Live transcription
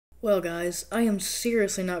Well, guys, I am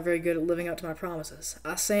seriously not very good at living up to my promises.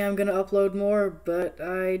 I say I'm gonna upload more, but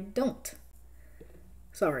I don't.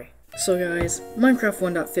 Sorry. So guys, Minecraft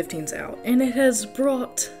 1.15's out, and it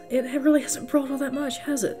really hasn't brought all that much,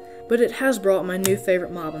 has it? But it has brought my new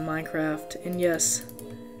favorite mob in Minecraft, and yes,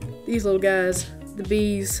 these little guys, the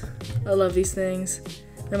bees, I love these things.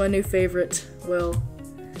 They're my new favorite, well,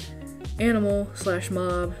 animal slash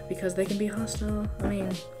mob, because they can be hostile. I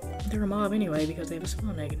mean, they're a mob anyway because they have a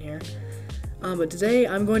spawn egg in here. But today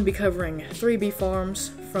I'm going to be covering 3 bee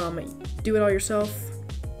farms, from do-it-all-yourself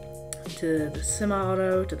to the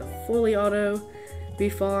semi-auto to the fully auto bee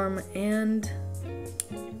farm, and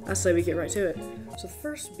I say we get right to it. So the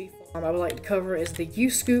first bee farm I would like to cover is the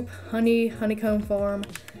U-Scoop honeycomb farm.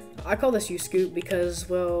 I call this U-Scoop because,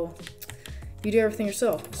 well, you do everything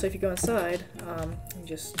yourself. So if you go inside, you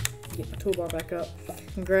just get my toolbar back up,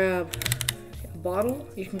 you can grab a bottle,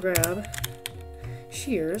 you can grab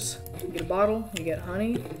shears, you get a bottle, you get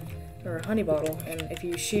honey, or a honey bottle, and if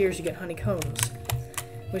you use shears you get honeycombs,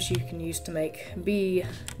 which you can use to make bee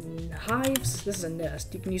hives. This is a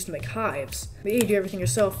nest. You can use to make hives. But you do everything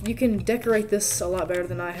yourself. You can decorate this a lot better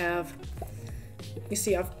than I have. You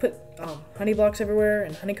see, I've put honey blocks everywhere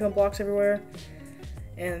and honeycomb blocks everywhere.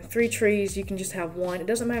 And 3 trees, you can just have 1. It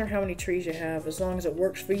doesn't matter how many trees you have, as long as it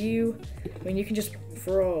works for you. I mean, you can just,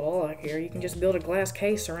 for all I care, you can just build a glass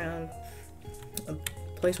case around a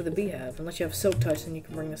place with a beehive. Unless you have silk touch, then you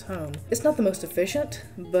can bring this home. It's not the most efficient,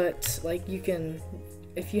 but like you can,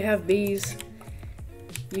 if you have bees,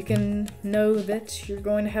 you can know that you're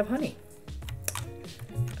going to have honey.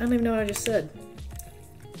 I don't even know what I just said.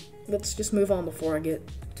 Let's just move on before I get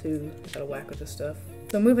too out of whack with this stuff.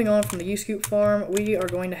 So moving on from the U-Scoop farm, we are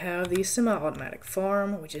going to have the semi-automatic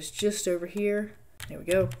farm, which is just over here. There we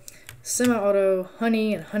go. Semi-auto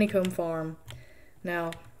honey and honeycomb farm.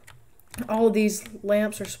 Now, all of these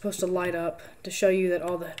lamps are supposed to light up to show you that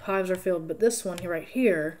all the hives are filled, but this one right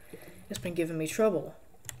here has been giving me trouble.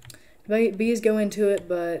 Bees go into it,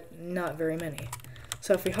 but not very many.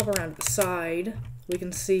 So if we hop around to the side, we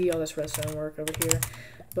can see all this redstone work over here.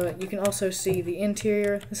 But you can also see the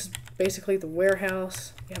interior. This is basically the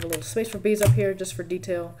warehouse. You have a little space for bees up here, just for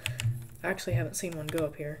detail. I actually haven't seen one go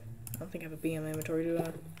up here. I don't think I have a bee in my inventory, do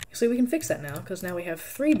I? See, we can fix that now, because now we have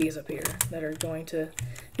 3 bees up here that are going to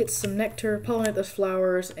get some nectar, pollinate those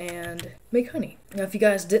flowers, and make honey. Now, if you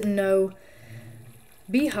guys didn't know,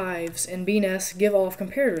 beehives and bee nests give off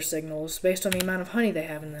comparator signals based on the amount of honey they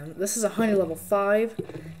have in them. This is a honey level 5,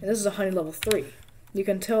 and this is a honey level 3. You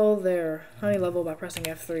can tell their honey level by pressing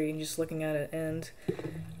F3 and just looking at it, and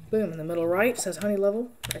boom, in the middle right says honey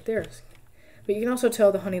level, right there. But you can also tell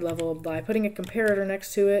the honey level by putting a comparator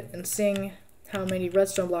next to it and seeing how many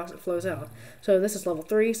redstone blocks it flows out. So this is level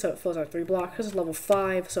 3, so it flows out 3 blocks. This is level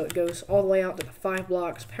 5, so it goes all the way out to the 5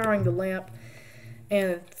 blocks, powering the lamp.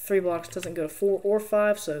 And 3 blocks doesn't go to 4 or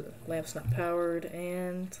 5, so the lamp's not powered.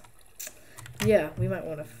 And yeah, we might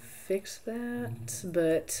want to fix that,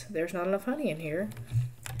 but there's not enough honey in here.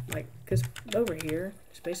 Like, because over here,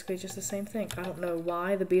 it's basically just the same thing. I don't know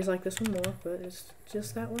why the bees like this one more, but it's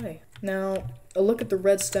just that way. Now, a look at the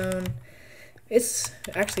redstone. It's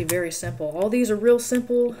actually very simple. All these are real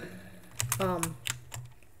simple.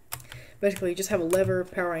 Basically, you just have a lever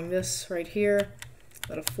powering this right here.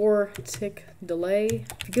 About a 4-tick delay.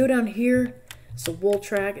 If you go down here, it's a wool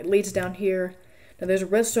track. It leads down here. Now there's a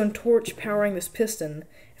redstone torch powering this piston.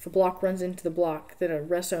 If a block runs into the block that a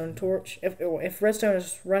redstone torch, if redstone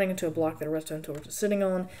is running into a block that a redstone torch is sitting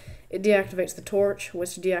on, it deactivates the torch, which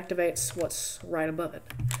deactivates what's right above it.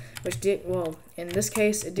 Well, in this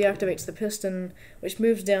case, it deactivates the piston, which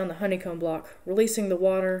moves down the honeycomb block, releasing the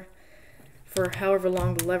water for however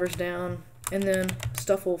long the lever's down, and then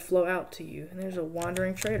stuff will flow out to you. And there's a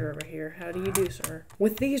wandering trader over here. How do you do, sir?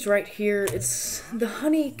 With these right here, it's the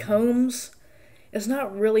honeycombs. It's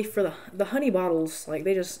not really for the honey bottles. Like,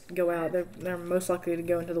 they just go out. They're most likely to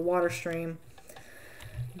go into the water stream.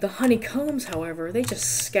 The honeycombs, however, they just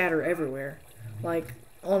scatter everywhere. Like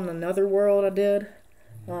on another world I did,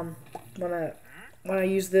 when I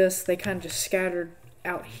used this, they kind of just scattered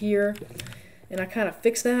out here, and I kind of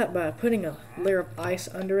fixed that by putting a layer of ice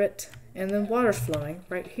under it. And then water's flowing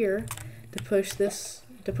right here to push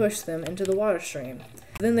them into the water stream.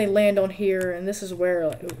 Then they land on here, and this is where,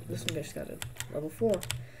 like, ooh, this one just got a level 4.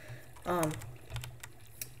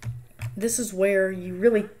 This is where you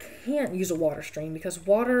really can't use a water stream because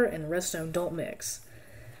water and redstone don't mix,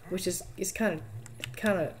 which is kind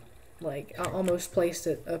of like, I almost placed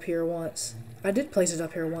it up here once. I did place it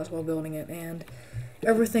up here once while building it, and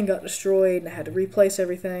everything got destroyed, and I had to replace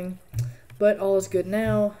everything. But all is good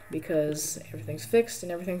now because everything's fixed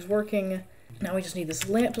and everything's working. Now we just need this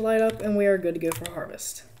lamp to light up and we are good to go for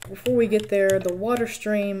harvest. Before we get there, the water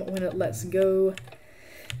stream, when it lets go,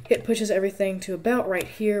 it pushes everything to about right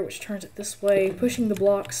here, which turns it this way, pushing the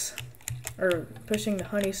blocks, or pushing the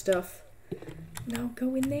honey stuff. No,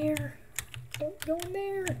 go in there. Don't go in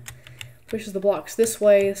there. Pushes the blocks this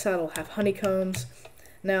way. This side will have honeycombs.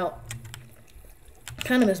 Now,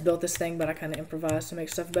 kind of misbuilt this thing, but I kind of improvised to make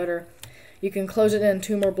stuff better. You can close it in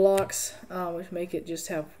 2 more blocks, which make it just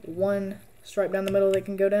have 1 stripe down the middle that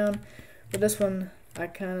can go down. But this one, I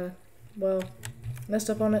kind of, well, messed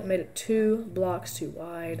up on it and made it 2 blocks too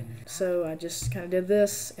wide. So I just kind of did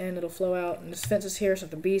this, and it'll flow out. And this fence is here, so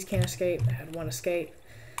the bees can't escape. I had 1 escape.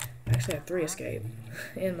 I actually had 3 escape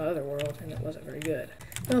in my other world, and it wasn't very good.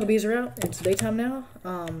 Well, the bees are out. It's daytime now.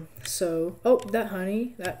 Oh, that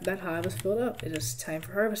honey, that hive is filled up. It is time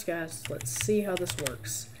for harvest, guys. Let's see how this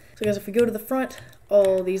works. So, guys, if we go to the front,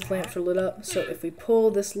 all these lamps are lit up. So if we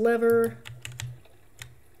pull this lever,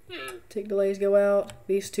 tick delays go out.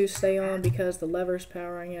 These 2 stay on because the lever's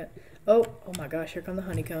powering it. Oh my gosh, here come the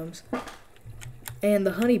honeycombs. And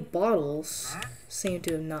the honey bottles seem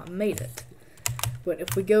to have not made it. But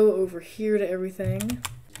if we go over here to everything,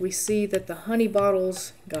 we see that the honey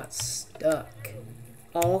bottles got stuck.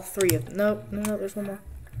 All 3 of them. No, there's 1 more.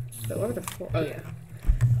 But what are the 4? Oh,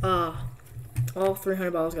 yeah. All 3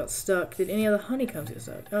 honey bottles got stuck. Did any of the honeycombs get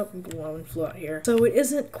stuck? Oh, 1 flew out here. So it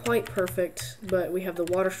isn't quite perfect, but we have the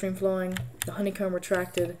water stream flowing, the honeycomb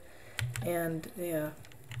retracted, and yeah.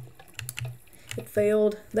 It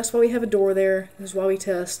failed. That's why we have a door there. This is why we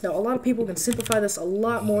test. Now, a lot of people can simplify this a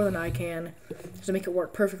lot more than I can to make it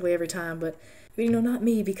work perfectly every time, but, you know, not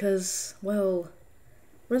me because, well,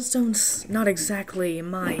 redstone's not exactly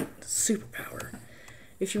my superpower.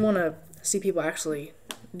 If you want to see people actually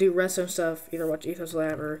do redstone stuff, either watch Ethos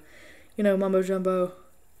Lab or, you know, Mumbo Jumbo.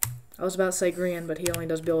 I was about to say Grian, but he only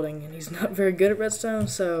does building, and he's not very good at redstone,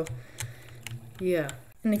 so, yeah.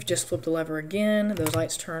 And if you just flip the lever again, those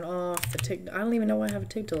lights turn off. The tick, I don't even know why I have a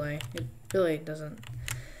tick delay. It really doesn't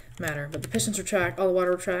matter. But the pistons retract, all the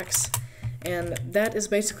water retracts. And that is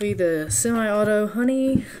basically the semi-auto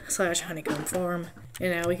honey / honeycomb farm.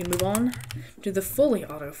 And now we can move on to the fully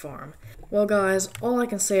auto farm. Well, guys, all I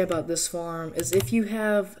can say about this farm is if you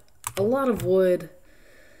have a lot of wood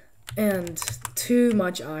and too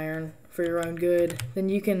much iron for your own good, then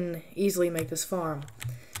you can easily make this farm.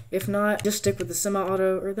 If not, just stick with the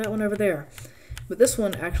semi-auto or that one over there. But this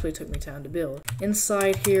one actually took me time to build.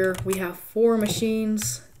 Inside here, we have 4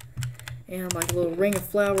 machines and like a little ring of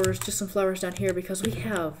flowers, just some flowers down here because we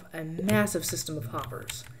have a massive system of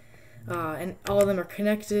hoppers. And all of them are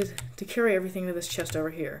connected to carry everything to this chest over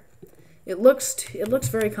here. It looks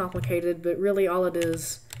very complicated, but really all it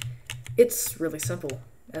is, it's really simple.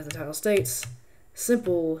 As the title states,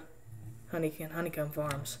 simple honeycomb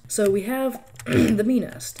farms. So we have the bee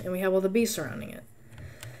nest, and we have all the bees surrounding it.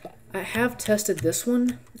 I have tested this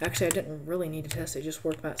one. Actually, I didn't really need to test it, it just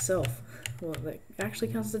worked by itself. Well, that actually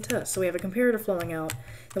counts as a test. So we have a comparator flowing out,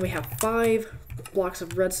 then we have 5 blocks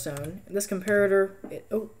of redstone. This comparator,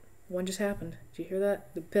 oh, one just happened. Did you hear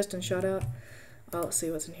that? The piston shot out. Let's see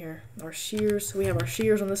what's in here. Our shears. So we have our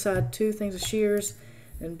shears on this side, 2 things of shears,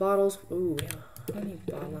 and bottles. Ooh, we have a honey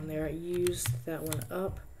bottle in there. I used that one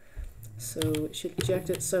up. So it should eject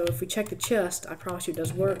it. So if we check the chest, I promise you it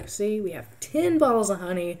does work. See, we have 10 bottles of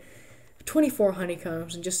honey, 24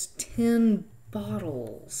 honeycombs, and just 10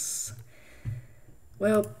 bottles.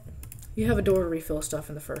 Well, you have a door to refill stuff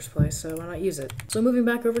in the first place, so why not use it? So moving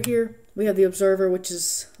back over here, we have the observer, which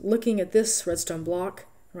is looking at this redstone block,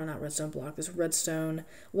 or not redstone block, this redstone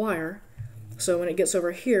wire. So when it gets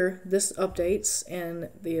over here, this updates, and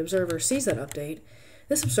the observer sees that update.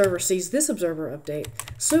 This observer sees this observer update,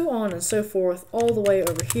 so on and so forth, all the way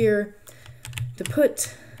over here to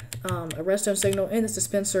put a redstone signal in this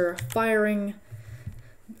dispenser, firing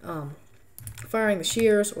the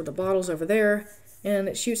shears or the bottles over there, and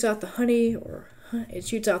it shoots out the honey, or it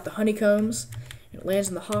shoots out the honeycombs, and it lands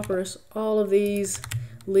in the hoppers. All of these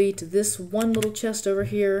lead to this one little chest over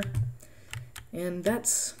here, and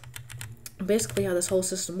that's basically how this whole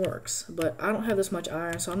system works. But I don't have this much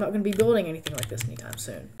iron, so I'm not going to be building anything like this anytime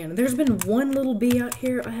soon. And there's been one little bee out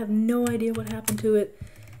here. I have no idea what happened to it.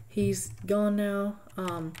 He's gone now.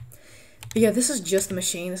 But yeah, this is just the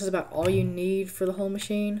machine. This is about all you need for the whole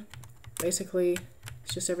machine. Basically,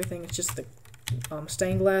 it's just everything. It's just the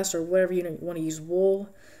stained glass or whatever you want to use, wool.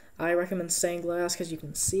 I recommend stained glass because you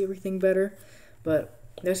can see everything better. But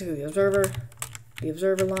basically the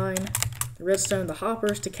observer line, the redstone, the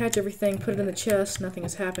hoppers to catch everything, put it in the chest. Nothing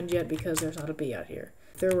has happened yet because there's not a bee out here.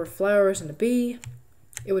 If there were flowers and a bee,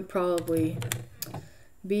 it would probably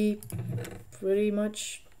be pretty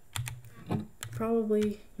much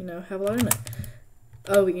probably, you know, have a lot in it.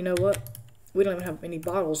 Oh, but you know what? We don't even have any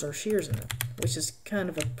bottles or shears in it, which is kind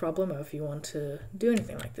of a problemo if you want to do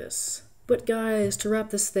anything like this. But guys, to wrap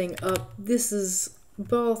this thing up, this is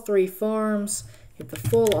Ball 3 Farms. You have the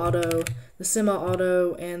full auto, the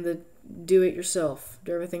semi-auto, and the do-it-yourself.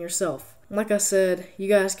 Do everything yourself. Like I said, you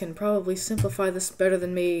guys can probably simplify this better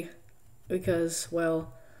than me because,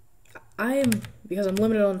 well, because I'm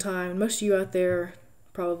limited on time. Most of you out there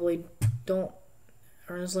probably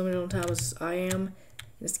aren't as limited on time as I am.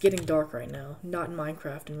 It's getting dark right now, not in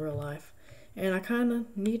Minecraft, in real life. And I kind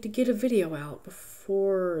of need to get a video out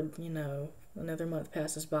before, you know, another month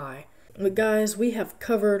passes by. But guys, we have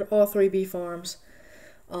covered all 3 bee farms.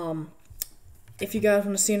 If you guys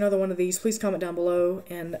want to see another one of these, please comment down below.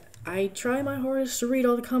 And I try my hardest to read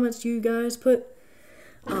all the comments you guys put.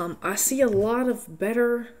 I see a lot of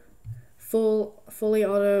better fully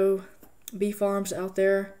auto bee farms out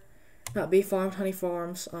there. Not bee farms, honey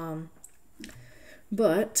farms.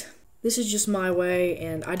 But this is just my way,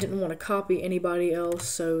 and I didn't want to copy anybody else,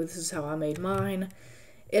 so this is how I made mine.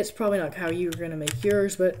 It's probably not how you're going to make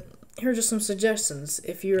yours, but here are just some suggestions.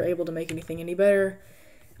 If you're able to make anything any better,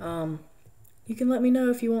 you can let me know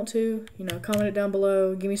if you want to. You know, comment it down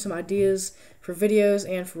below. Give me some ideas for videos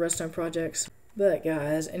and for redstone projects. But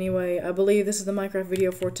guys, anyway, I believe this is the Minecraft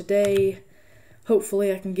video for today.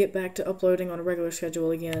 Hopefully I can get back to uploading on a regular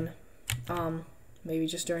schedule again. Maybe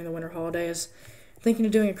just during the winter holidays. Thinking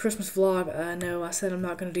of doing a Christmas vlog. I know I said I'm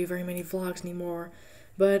not going to do very many vlogs anymore,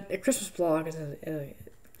 but a Christmas vlog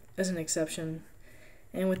is an exception.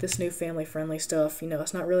 And with this new family-friendly stuff, you know,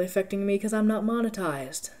 it's not really affecting me because I'm not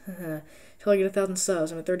monetized. Till I get 1,000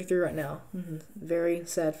 subs. I'm at 33 right now. Very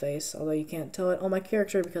sad face, although you can't tell it on my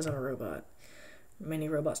character because I'm a robot. Many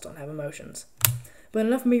robots don't have emotions. But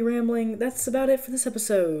enough of me rambling. That's about it for this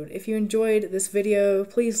episode. If you enjoyed this video,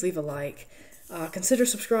 please leave a like. Consider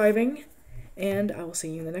subscribing. And I will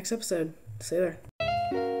see you in the next episode. See you there.